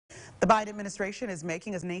The Biden administration is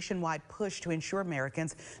making a nationwide push to ensure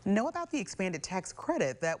Americans know about the expanded tax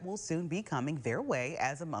credit that will soon be coming their way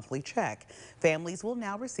as a monthly check. Families will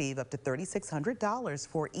now receive up to $3,600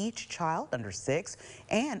 for each child under 6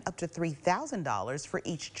 and up to $3,000 for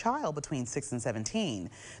each child between 6 and 17.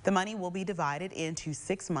 The money will be divided into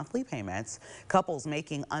 6 monthly payments. Couples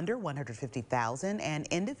making under $150,000 and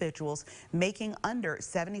individuals making under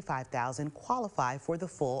 $75,000 qualify for the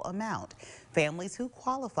full amount. Families who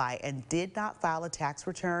qualify and did not file a tax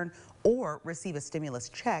return or receive a stimulus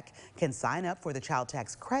check can sign up for the child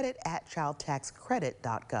tax credit at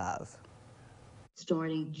childtaxcredit.gov.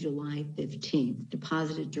 Starting July 15th,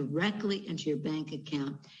 deposited directly into your bank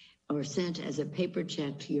account or sent as a paper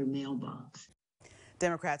check to your mailbox.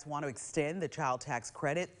 Democrats want to extend the child tax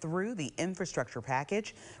credit through the infrastructure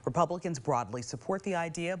package. Republicans broadly support the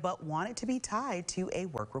idea but want it to be tied to a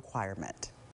work requirement.